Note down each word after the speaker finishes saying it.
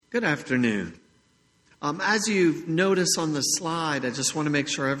Good afternoon. As you've noticed on the slide, I just want to make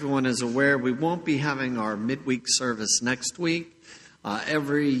sure everyone is aware we won't be having our midweek service next week.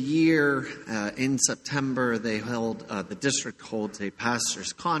 Every year in September, the district holds a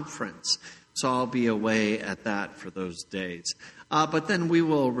pastor's conference, so I'll be away at that for those days. But then we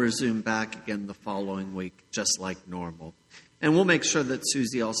will resume back again the following week, just like normal. And we'll make sure that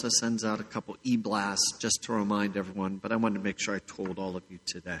Susie also sends out a couple e-blasts just to remind everyone, but I wanted to make sure I told all of you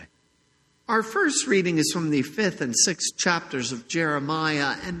today. Our first reading is from the 5th and 6th chapters of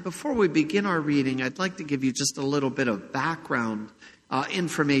Jeremiah, and before we begin our reading, I'd like to give you just a little bit of background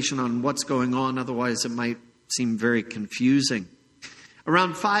information on what's going on, otherwise it might seem very confusing.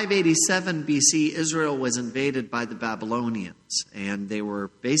 Around 587 BC, Israel was invaded by the Babylonians, and they were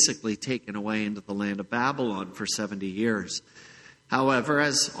basically taken away into the land of Babylon for 70 years. However,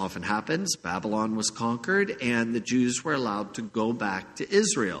 as often happens, Babylon was conquered, and the Jews were allowed to go back to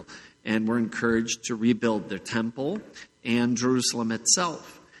Israel, and were encouraged to rebuild their temple and Jerusalem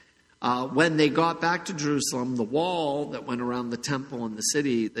itself. When they got back to Jerusalem, the wall that went around the temple and the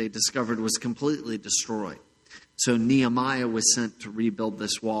city, they discovered was completely destroyed. So Nehemiah was sent to rebuild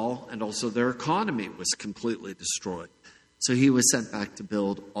this wall, and also their economy was completely destroyed. So he was sent back to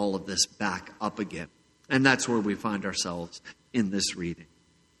build all of this back up again. And that's where we find ourselves in this reading.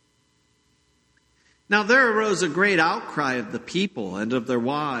 Now there arose a great outcry of the people and of their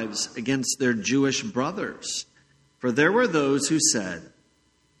wives against their Jewish brothers. For there were those who said,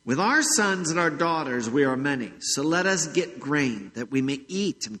 "With our sons and our daughters we are many, so let us get grain that we may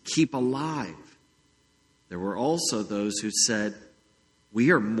eat and keep alive." There were also those who said, "We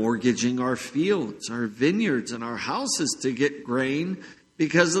are mortgaging our fields, our vineyards, and our houses to get grain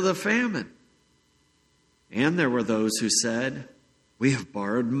because of the famine." And there were those who said, "We have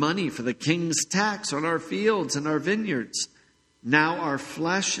borrowed money for the king's tax on our fields and our vineyards. Now our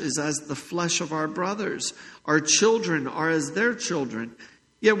flesh is as the flesh of our brothers. Our children are as their children.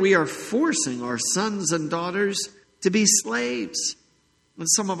 Yet we are forcing our sons and daughters to be slaves. And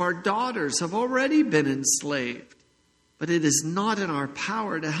some of our daughters have already been enslaved. But it is not in our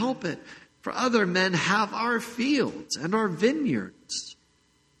power to help it, for other men have our fields and our vineyards."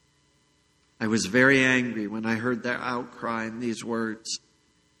 I was very angry when I heard their outcry in these words.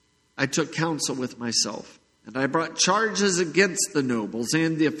 I took counsel with myself, and I brought charges against the nobles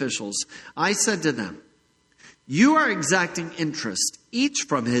and the officials. I said to them, "You are exacting interest, each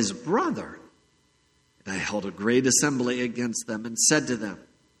from his brother." And I held a great assembly against them and said to them,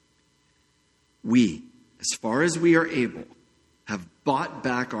 "We, as far as we are able, have bought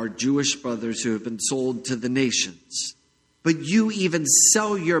back our Jewish brothers who have been sold to the nations. But you even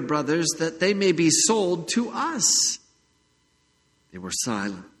sell your brothers that they may be sold to us." They were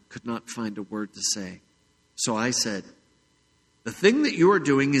silent, could not find a word to say. So I said, "The thing that you are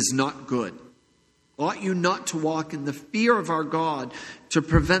doing is not good. Ought you not to walk in the fear of our God to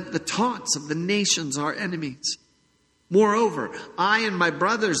prevent the taunts of the nations, our enemies? Moreover, I and my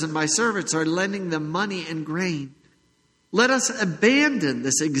brothers and my servants are lending them money and grain. Let us abandon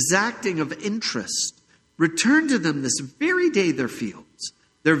this exacting of interest. Return to them this very day their fields,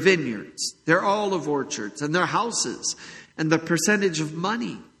 their vineyards, their olive orchards, and their houses, and the percentage of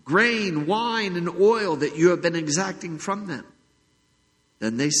money, grain, wine, and oil that you have been exacting from them."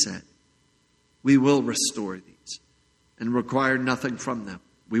 Then they said, "We will restore these and require nothing from them.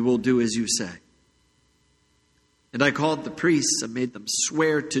 We will do as you say." And I called the priests and made them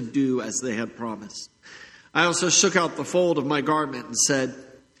swear to do as they had promised. I also shook out the fold of my garment and said,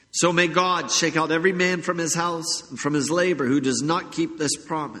 "So may God shake out every man from his house and from his labor who does not keep this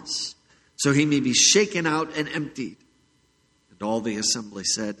promise, so he may be shaken out and emptied." And all the assembly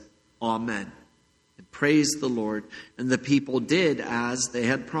said, "Amen," and praised the Lord, and the people did as they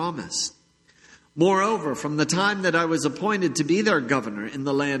had promised. Moreover, from the time that I was appointed to be their governor in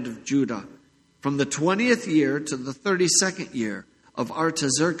the land of Judah, from the 20th year to the 32nd year of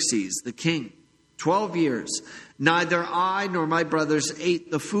Artaxerxes the king, 12 years, neither I nor my brothers ate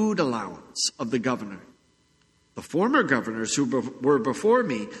the food allowance of the governor. The former governors who were before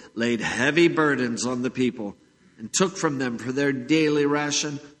me laid heavy burdens on the people and took from them for their daily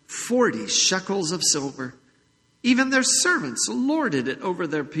ration 40 shekels of silver. Even their servants lorded it over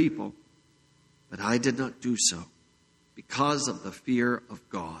their people. But I did not do so because of the fear of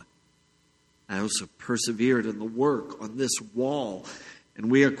God. I also persevered in the work on this wall,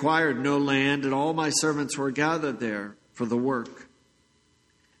 and we acquired no land, and all my servants were gathered there for the work.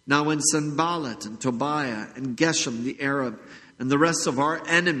 Now when Sanballat and Tobiah and Geshem the Arab and the rest of our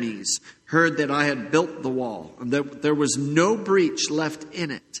enemies heard that I had built the wall, and that there was no breach left in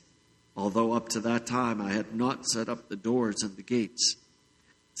it, although up to that time I had not set up the doors and the gates,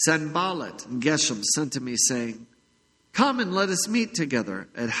 Sanballat and Geshem sent to me, saying, "Come and let us meet together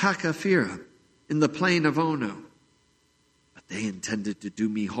at Hakaphira in the plain of Ono." But they intended to do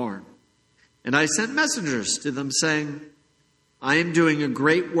me harm. And I sent messengers to them, saying, "I am doing a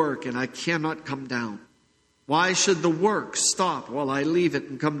great work, and I cannot come down. Why should the work stop while I leave it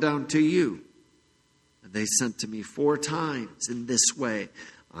and come down to you?" And they sent to me 4 times in this way.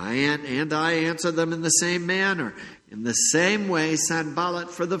 I answered them in the same manner. In the same way,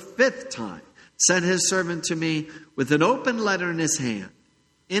 Sanballat for the 5th time sent his servant to me with an open letter in his hand.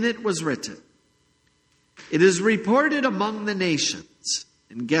 In it was written, "It is reported among the nations,"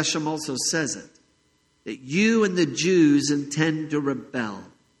 and Geshem also says it, "that you and the Jews intend to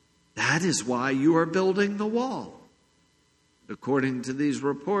rebel. That is why you are building the wall. According to these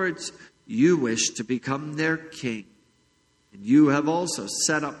reports, you wish to become their king. And you have also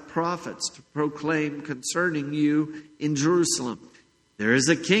set up prophets to proclaim concerning you in Jerusalem, 'There is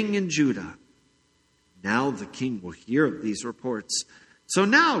a king in Judah.' Now the king will hear of these reports. So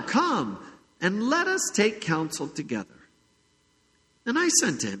now come and let us take counsel together." And I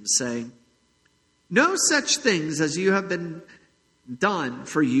sent to him, saying, "No such things as you have been done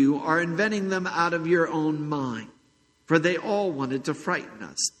for you are inventing them out of your own mind. For they all wanted to frighten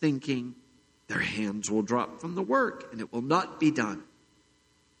us, thinking, 'Their hands will drop from the work, and it will not be done.'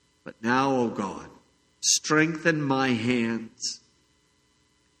 But now, O God, strengthen my hands."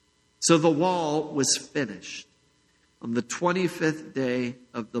 So the wall was finished on the 25th day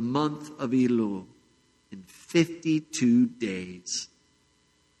of the month of Elul, in 52 days.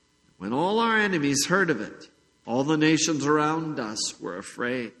 When all our enemies heard of it, all the nations around us were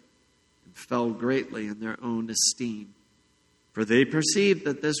afraid and fell greatly in their own esteem. For they perceived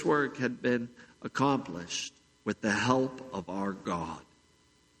that this work had been accomplished with the help of our God.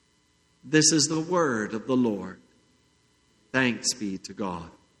 This is the word of the Lord. Thanks be to God.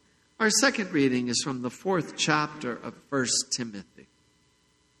 Our second reading is from the 4th chapter of 1 Timothy.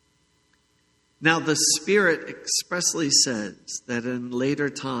 Now the Spirit expressly says that in later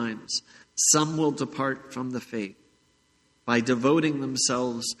times some will depart from the faith by devoting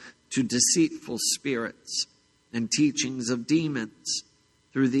themselves to deceitful spirits and teachings of demons,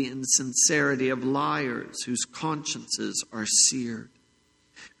 through the insincerity of liars whose consciences are seared,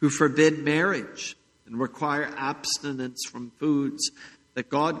 who forbid marriage and require abstinence from foods that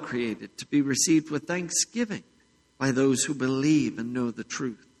God created to be received with thanksgiving by those who believe and know the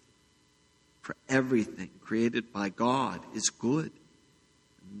truth. For everything created by God is good.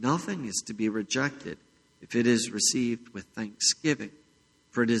 Nothing is to be rejected if it is received with thanksgiving,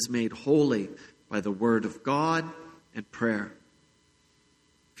 for it is made holy by the word of God and prayer.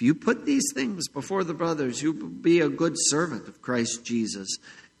 If you put these things before the brothers, you will be a good servant of Christ Jesus,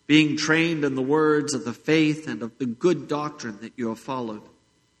 being trained in the words of the faith and of the good doctrine that you have followed.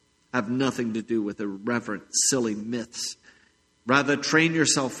 Have nothing to do with irreverent, silly myths. Rather, train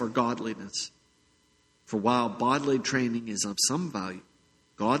yourself for godliness. For while bodily training is of some value,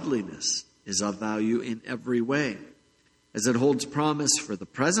 godliness is of value in every way, as it holds promise for the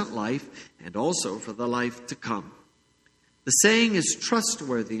present life and also for the life to come. The saying is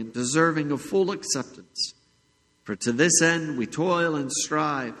trustworthy and deserving of full acceptance. For to this end we toil and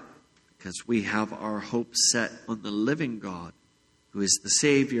strive, because we have our hope set on the living God, who is the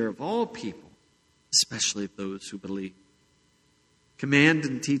Savior of all people, especially of those who believe. Command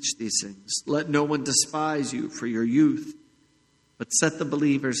and teach these things. Let no one despise you for your youth, but set the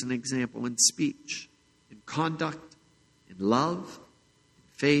believers an example in speech, in conduct, in love, in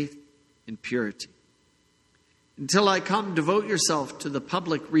faith, in purity. Until I come, devote yourself to the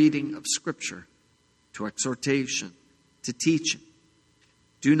public reading of Scripture, to exhortation, to teaching.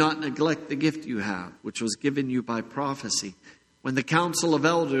 Do not neglect the gift you have, which was given you by prophecy, when the council of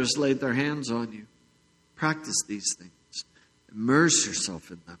elders laid their hands on you. Practice these things. Immerse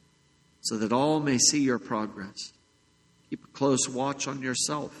yourself in them, so that all may see your progress. Keep a close watch on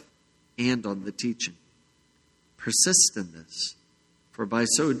yourself and on the teaching. Persist in this, for by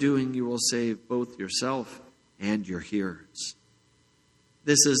so doing you will save both yourself and your hearers.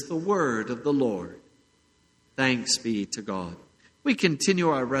 This is the word of the Lord. Thanks be to God. We continue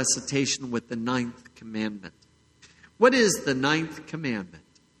our recitation with the 9th commandment. What is the 9th commandment?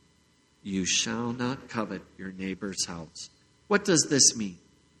 You shall not covet your neighbor's house. What does this mean?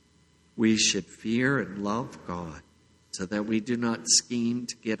 We should fear and love God, so that we do not scheme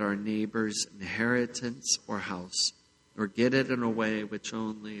to get our neighbor's inheritance or house, or get it in a way which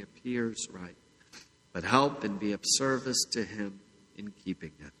only appears right, but help and be of service to him in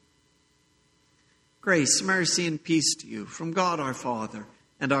keeping it. Grace, mercy, and peace to you from God our Father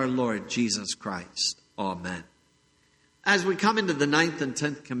and our Lord Jesus Christ. Amen. As we come into the 9th and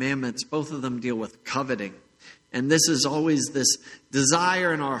 10th commandments, both of them deal with coveting. And this is always this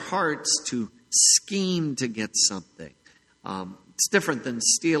desire in our hearts to scheme to get something. It's different than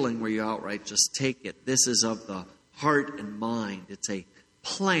stealing where you outright just take it. This is of the heart and mind. It's a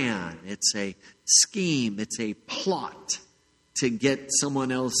plan. It's a scheme. It's a plot to get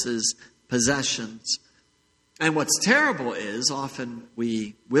someone else's possessions. And what's terrible is often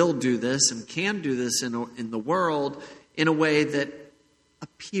we will do this and can do this in the world in a way that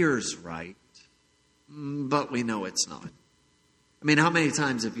appears right, but we know it's not. I mean, how many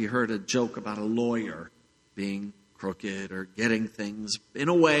times have you heard a joke about a lawyer being crooked or getting things in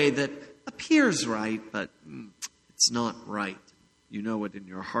a way that appears right, but it's not right? You know it in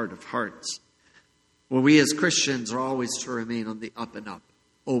your heart of hearts. Well, we as Christians are always to remain on the up and up,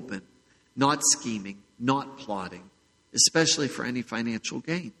 open, not scheming, not plotting, especially for any financial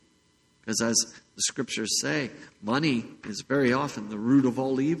gain. Because as the scriptures say, money is very often the root of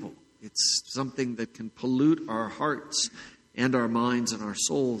all evil. It's something that can pollute our hearts and our minds and our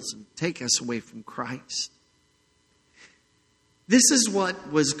souls and take us away from Christ. This is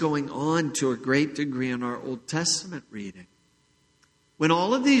what was going on to a great degree in our Old Testament reading. When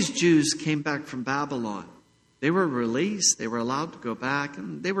all of these Jews came back from Babylon, they were released, they were allowed to go back,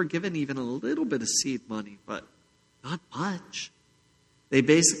 and they were given even a little bit of seed money, but not much. They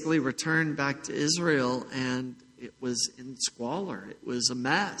basically returned back to Israel, and it was in squalor. It was a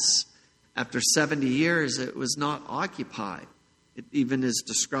mess. After 70 years, it was not occupied. It even is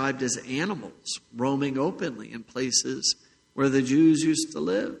described as animals roaming openly in places where the Jews used to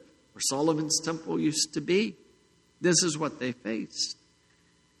live, where Solomon's temple used to be. This is what they faced.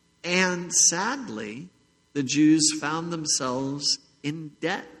 And sadly, the Jews found themselves in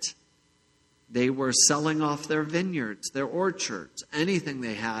debt. They were selling off their vineyards, their orchards, anything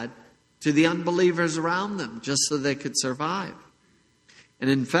they had to the unbelievers around them just so they could survive. And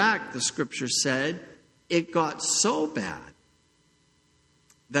in fact, the scripture said it got so bad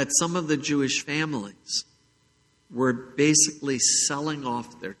that some of the Jewish families were basically selling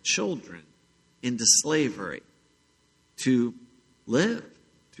off their children into slavery to live,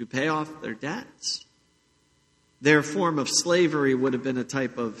 to pay off their debts. Their form of slavery would have been a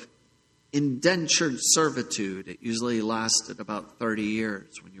type of indentured servitude. It usually lasted about 30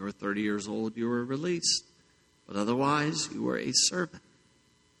 years. When you were 30 years old, you were released. But otherwise, you were a servant.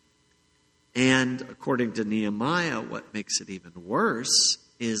 And according to Nehemiah, what makes it even worse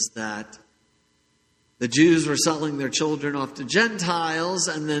is that the Jews were selling their children off to Gentiles,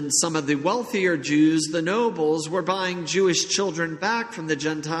 and then some of the wealthier Jews, the nobles, were buying Jewish children back from the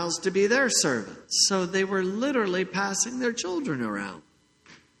Gentiles to be their servants. So they were literally passing their children around.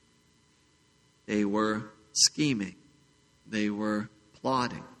 They were scheming. They were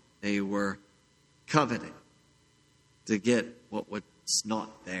plotting. They were coveting to get what was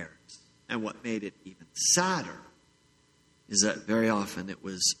not theirs. And what made it even sadder is that very often it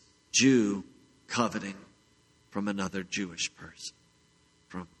was Jew coveting from another Jewish person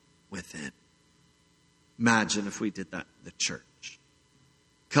from within. Imagine if we did that in the church.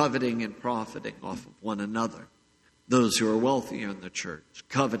 Coveting and profiting off of one another. Those who are wealthier in the church,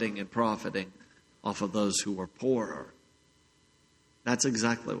 coveting and profiting off of those who were poorer. That's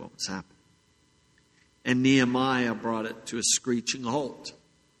exactly what was happening. And Nehemiah brought it to a screeching halt.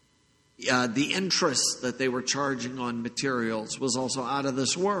 The interest that they were charging on materials was also out of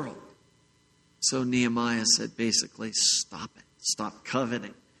this world. So Nehemiah said basically, stop it. Stop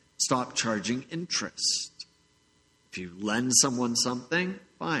coveting. Stop charging interest. If you lend someone something,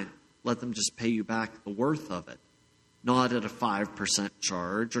 fine. Let them just pay you back the worth of it. Not at a 5%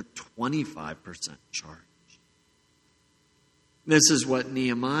 charge or 25% charge. This is what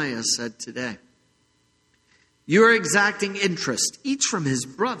Nehemiah said today. You are exacting interest, each from his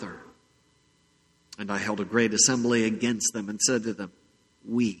brother. And I held a great assembly against them and said to them,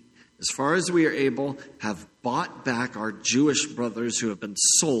 we, as far as we are able, have bought back our Jewish brothers who have been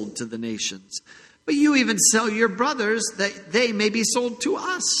sold to the nations. But you even sell your brothers that they may be sold to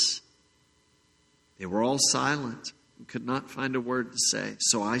us. They were all silent and could not find a word to say.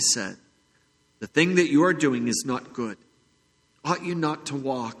 So I said, the thing that you are doing is not good. Ought you not to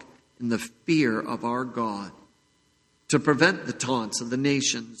walk in the fear of our God, to prevent the taunts of the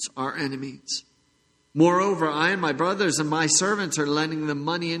nations, our enemies? Moreover, I and my brothers and my servants are lending them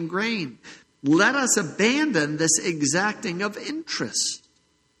money and grain. Let us abandon this exacting of interest.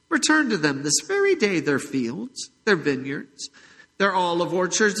 Return to them this very day their fields, their vineyards, their olive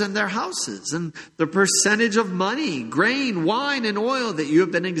orchards, and their houses, and the percentage of money, grain, wine, and oil that you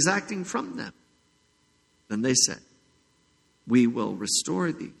have been exacting from them. Then they said, we will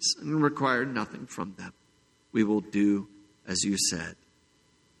restore these and require nothing from them. We will do as you said."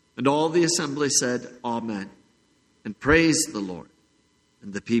 And all the assembly said, "Amen," and praised the Lord.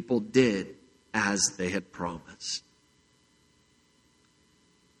 And the people did as they had promised.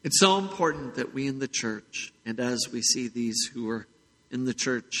 It's so important that we in the church, and as we see these who are in the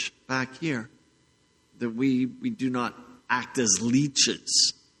church back here, that we do not act as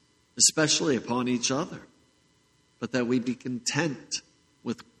leeches, especially upon each other, but that we be content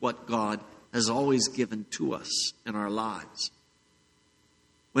with what God has always given to us in our lives.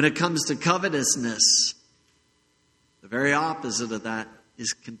 When it comes to covetousness, the very opposite of that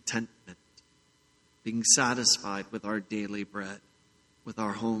is contentment, being satisfied with our daily bread, with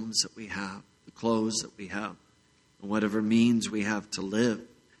our homes that we have, the clothes that we have, and whatever means we have to live.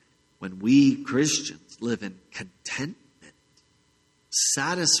 When we Christians live in contentment,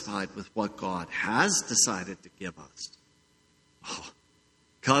 satisfied with what God has decided to give us,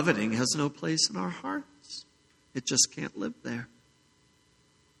 coveting has no place in our hearts. It just can't live there.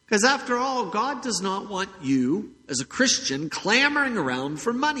 Because after all, God does not want you, as a Christian, clamoring around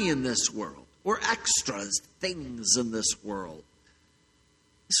for money in this world, or extras, things in this world.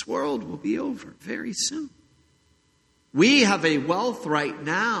 This world will be over very soon. We have a wealth right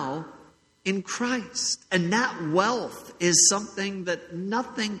now in Christ, and that wealth is something that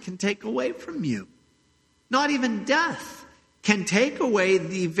nothing can take away from you. Not even death can take away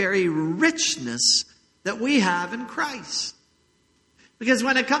the very richness that we have in Christ. Because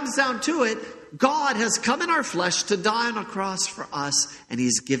when it comes down to it, God has come in our flesh to die on a cross for us, and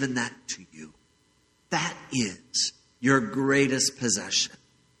He's given that to you. That is your greatest possession.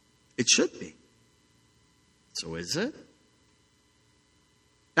 It should be. So is it?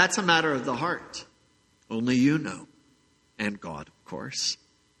 That's a matter of the heart. Only you know. And God, of course.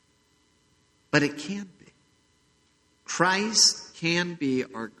 But it can be. Christ can be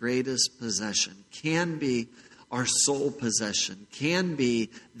our greatest possession, can be our sole possession, can be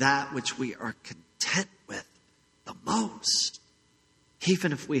that which we are content with the most.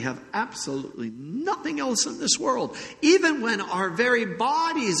 Even if we have absolutely nothing else in this world, even when our very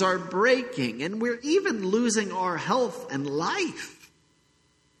bodies are breaking and we're even losing our health and life,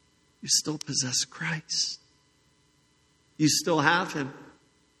 you still possess Christ. You still have Him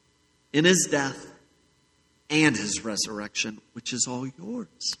in His death and His resurrection, which is all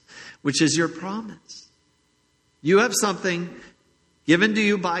yours, which is your promise. You have something given to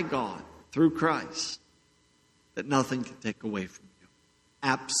you by God through Christ that nothing can take away from you.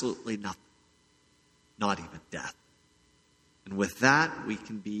 Absolutely nothing. Not even death. And with that, we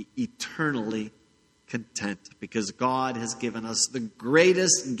can be eternally content because God has given us the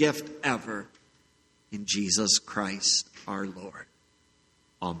greatest gift ever in Jesus Christ our Lord.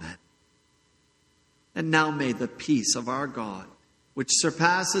 Amen. And now may the peace of our God, which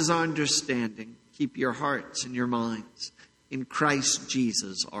surpasses our understanding, keep your hearts and your minds in Christ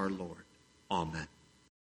Jesus our Lord. Amen.